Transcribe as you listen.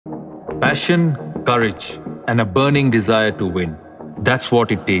Passion, courage, and a burning desire to win. That's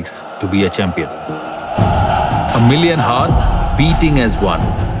what it takes to be a champion. 1,000,000 hearts beating as one.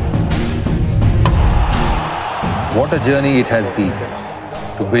 What a journey it has been.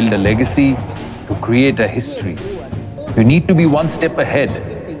 To build a legacy, to create a history. You need to be one step ahead.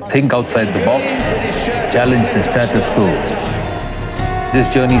 Think outside the box. Challenge the status quo.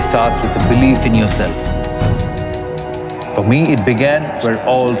 This journey starts with a belief in yourself. For me, it began where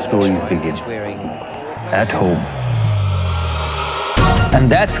all stories begin. At home.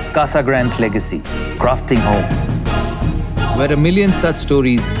 And that's Casagrand's legacy, crafting homes. Where 1,000,000 such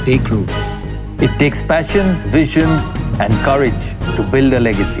stories take root. It takes passion, vision, and courage to build a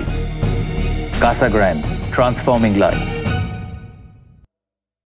legacy. Casagrand, transforming lives.